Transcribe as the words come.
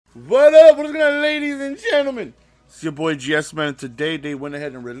What up? What's going on, ladies and gentlemen? It's your boy GS Man. Today they went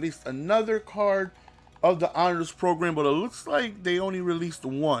ahead and released another card of the Honors program, but it looks like they only released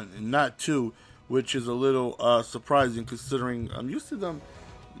one and not two, which is a little surprising considering I'm used to them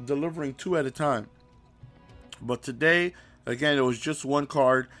delivering two at a time. But today, again, it was just one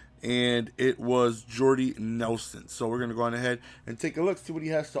card, and it was Jordy Nelson. So we're going to go on ahead and take a look, see what he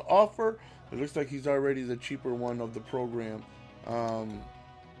has to offer. It looks like he's already the cheaper one of the program.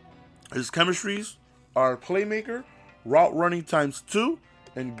 His chemistries are playmaker, route running ×2,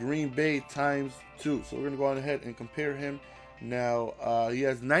 and Green Bay ×2. So we're going to go on ahead and compare him. Now, he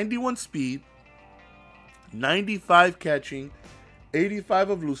has 91 speed, 95 catching,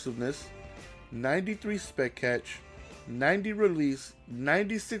 85 elusiveness, 93 spec catch, 90 release,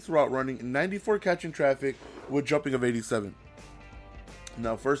 96 route running, and 94 catching traffic with jumping of 87.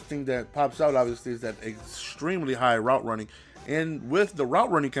 Now, first thing that pops out, obviously, is that extremely high route running. And with the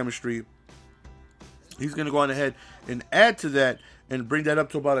route running chemistry, he's going to go on ahead and add to that and bring that up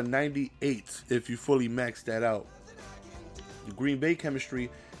to about a 98 if you fully max that out. The Green Bay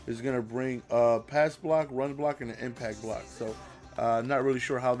chemistry is going to bring a pass block, run block, and an impact block. So, not really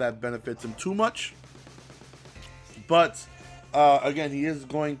sure how that benefits him too much. But, again, he is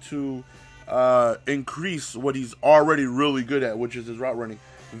going to increase what he's already really good at, which is his route running.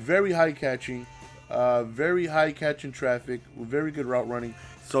 Very high catching. Very high catching traffic, very good route running.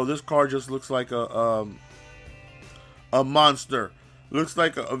 So this card just looks like a monster. Looks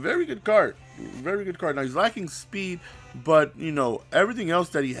like a very good card. Very good card. Now he's lacking speed, but you know everything else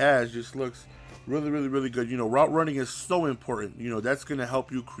that he has just looks really good. You know, route running is so important. You know, that's going to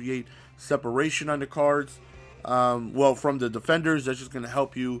help you create separation on the cards. Well, from the defenders, that's just going to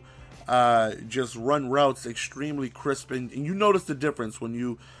help you just run routes extremely crisp, and you notice the difference when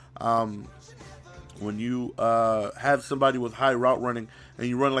you have somebody with high route running and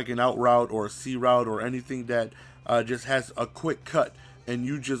you run like an out route or a C route or anything that just has a quick cut, and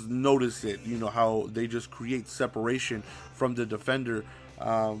you just notice it, you know, how they just create separation from the defender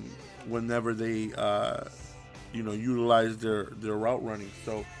whenever they, utilize their route running.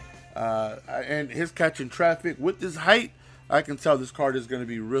 So, and his catching traffic with his height, I can tell this card is going to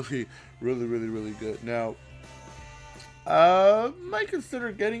be really good. Now, might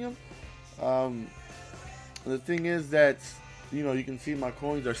consider getting him. The thing is that, you know, you can see my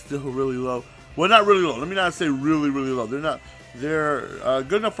coins are still really low. Well, not really low. Let me not say really low. They're not. They're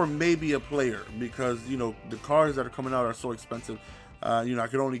good enough for maybe a player because, you know, the cards that are coming out are so expensive. You know, I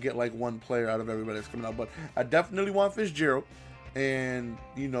could only get like one player out of everybody that's coming out. But I definitely want Fitzgerald. And,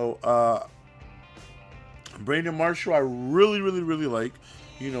 you know, Brandon Marshall, I really like.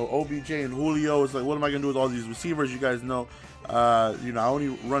 You know, OBJ and Julio is like, what am I going to do with all these receivers? You guys know, you know, I only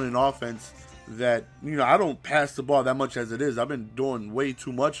run an offense that, you know, I don't pass the ball that much as it is. I've been doing way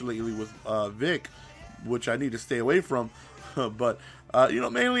too much lately with Vic, which I need to stay away from. But, you know,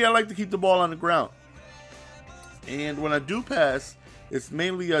 mainly I like to keep the ball on the ground. And when I do pass, it's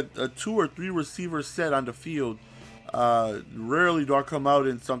mainly a 2 or 3 receiver set on the field. Rarely do I come out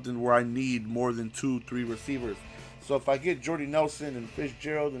in something where I need more than 2-3 receivers. So if I get Jordy Nelson and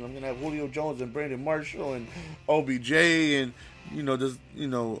Fitzgerald, and I'm gonna have Julio Jones and Brandon Marshall and OBJ, and you know, just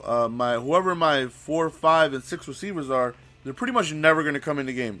my whoever my 4, 5, and 6 receivers are, they're pretty much never gonna come in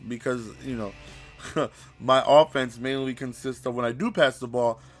the game because you know my offense mainly consists of when I do pass the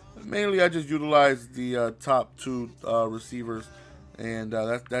ball. Mainly, I just utilize the top 2 receivers, and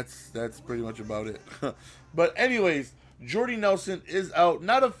that's pretty much about it. But anyways, Jordy Nelson is out.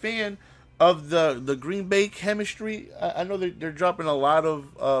 Not a fan of the Green Bay chemistry. I know they're dropping a lot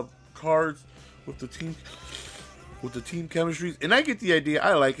of cards with the team chemistries, and I get the idea.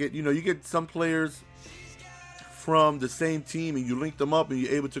 I like it. You know, you get some players from the same team, and you link them up, and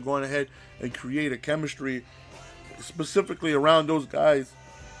you're able to go on ahead and create a chemistry specifically around those guys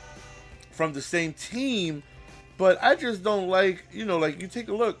from the same team. But I just don't like, you know, like you take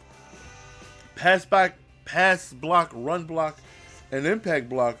a look, pass block, run block, and impact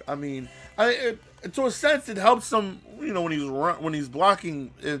block. I mean, to a sense, it helps him, you know, when he's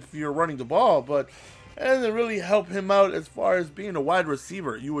blocking if you're running the ball, but it doesn't really help him out as far as being a wide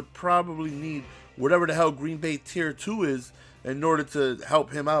receiver. You would probably need whatever the hell Green Bay Tier 2 is in order to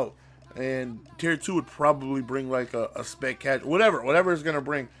help him out. And Tier 2 would probably bring like a spec catch, whatever it's going to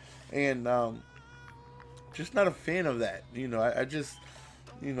bring. And just not a fan of that. You know, I just,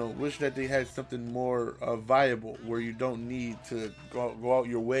 you know, wish that they had something more viable where you don't need to go out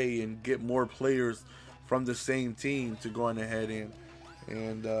your way and get more players from the same team to go on ahead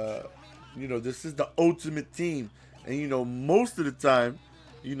and you know, this is the ultimate team. And, you know, most of the time,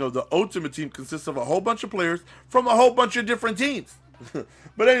 you know, the ultimate team consists of a whole bunch of players from a whole bunch of different teams.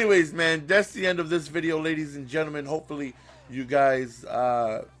 But anyways, man, that's the end of this video, ladies and gentlemen. Hopefully you guys,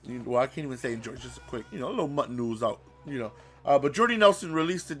 well, I can't even say enjoy, just a quick, a little mutton news out, but Jordy Nelson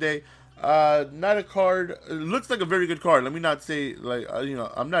released today. Not a card. It looks like a very good card. Let me not say, like,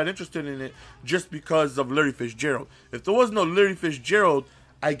 I'm not interested in it just because of Larry Fitzgerald. If there was no Larry Fitzgerald,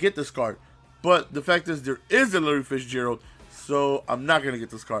 I get this card. But the fact is, there is a Larry Fitzgerald, so I'm not going to get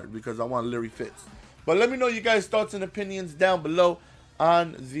this card because I want Larry Fitz. But let me know you guys' thoughts and opinions down below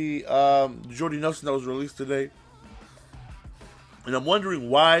on the Jordy Nelson that was released today. And I'm wondering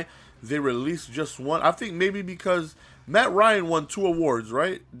why they released just one. I think maybe because Matt Ryan won 2 awards,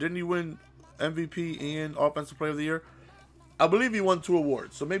 right? Didn't he win MVP and Offensive Player of the Year? I believe he won 2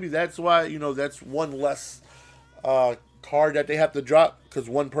 awards. So maybe that's why, that's one less card that they have to drop because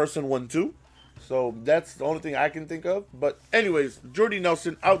one person won 2. So that's the only thing I can think of. But anyways, Jordy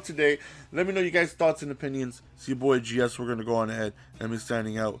Nelson out today. Let me know you guys' thoughts and opinions. See your boy GS. We're going to go on ahead and be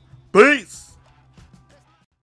signing out. Peace!